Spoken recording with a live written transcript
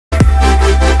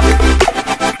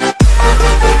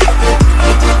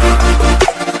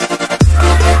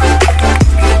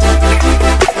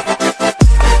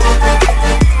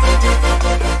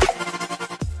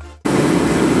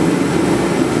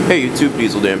Hey YouTube,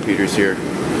 Diesel Dan Peters here.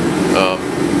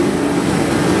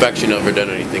 I've actually never done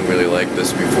anything really like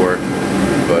this before,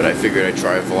 but I figured I'd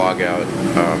try a vlog out.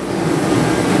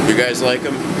 If you guys like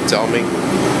them, tell me.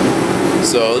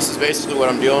 So this is basically what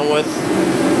I'm dealing with.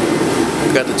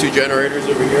 I've got the two generators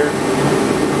over here.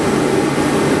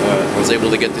 I was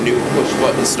able to get the new push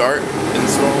button start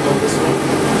installed on this one.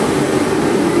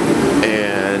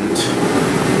 And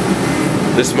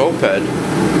this moped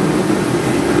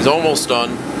is almost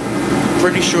done.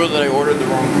 Pretty sure that I ordered the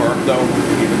wrong carb though,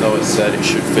 even though it said it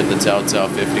should fit the Taotao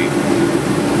 50.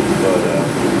 But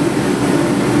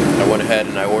I went ahead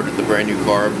and I ordered the brand new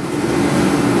carb.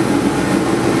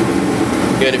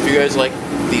 And if you guys like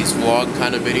these vlog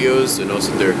kind of videos and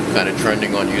also they're kind of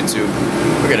trending on YouTube,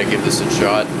 we're gonna give this a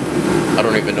shot. I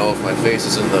don't even know if my face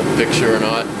is in the picture or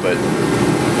not, but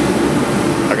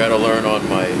I gotta learn on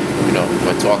my,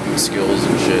 my talking skills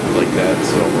and shit like that.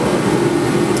 So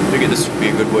I figured this would be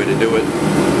a good way to do it.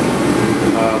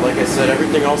 Like I said,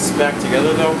 everything else is back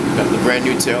together though. Got the brand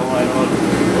new tail light on.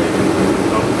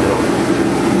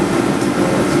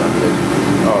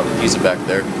 Oh, the keys are back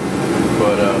there.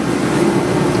 But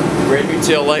brand new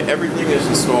tail light. Everything is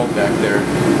installed back there.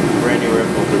 Brand new air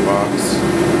filter box.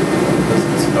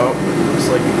 Oh, it looks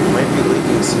like it might be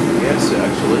leaking some gas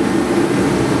actually.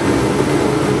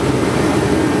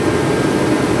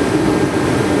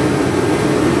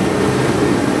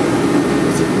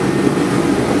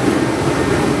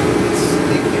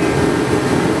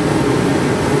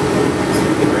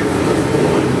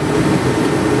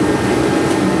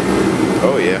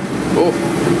 Oh yeah. Oh.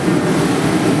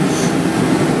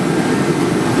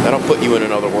 That'll put you in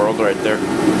another world right there.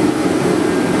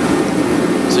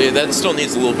 So yeah, that still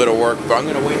needs a little bit of work, but I'm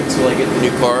gonna wait until I get the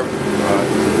new carb.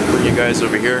 Bring you guys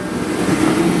over here.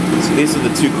 So these are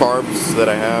the two carbs that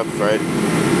I have, right?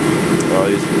 Oh,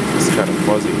 it's kind of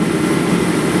fuzzy.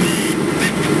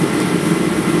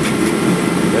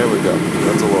 There we go.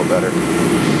 That's a little better.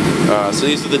 So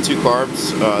these are the two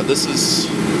carbs.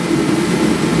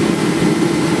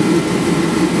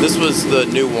 This was the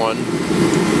new one.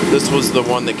 This was the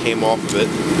one that came off of it.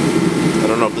 I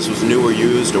don't know if this was new or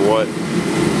used or what,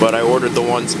 but I ordered the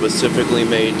one specifically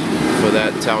made for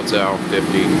that Taotao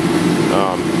 50.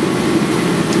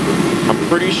 I'm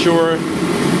pretty sure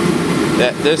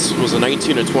that this was a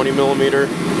 19 or 20 millimeter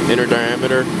inner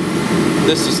diameter.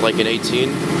 This is like an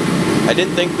 18. I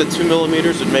didn't think the 2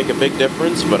 millimeters would make a big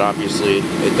difference, but obviously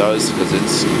it does because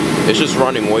it's just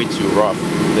running way too rough.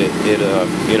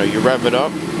 You rev it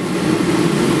up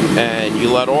and you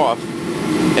let off,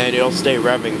 and it'll stay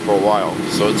revving for a while.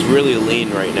 So it's really lean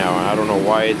right now. I don't know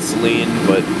why it's lean,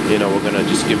 but we're gonna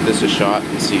just give this a shot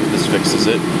and see if this fixes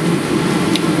it.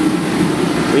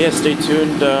 But yeah, stay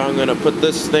tuned. I'm gonna put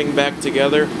this thing back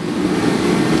together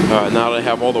now that I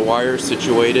have all the wires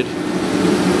situated,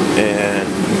 and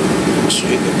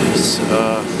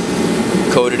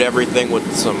coated everything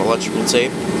with some electrical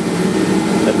tape.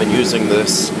 I've been using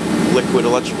this liquid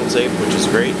electrical tape, which is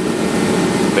great.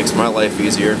 Makes my life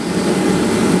easier.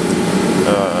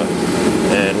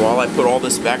 And while I put all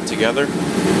this back together,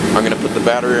 I'm going to put the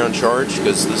battery on charge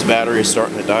because this battery is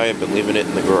starting to die. I've been leaving it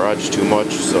in the garage too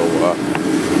much. So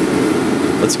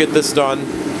let's get this done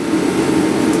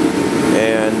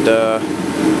and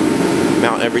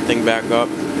mount everything back up.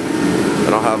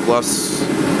 And I'll have less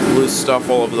loose stuff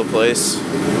all over the place.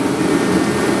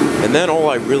 And then all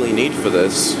I really need for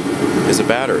this is a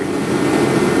battery,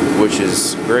 which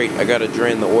is great. I gotta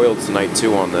drain the oil tonight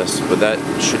too on this, but that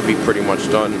should be pretty much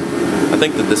done. I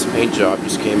think that this paint job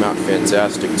just came out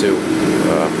fantastic too.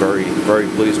 Very, very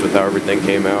pleased with how everything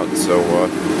came out. So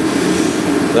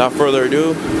without further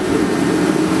ado,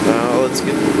 let's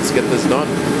get this done.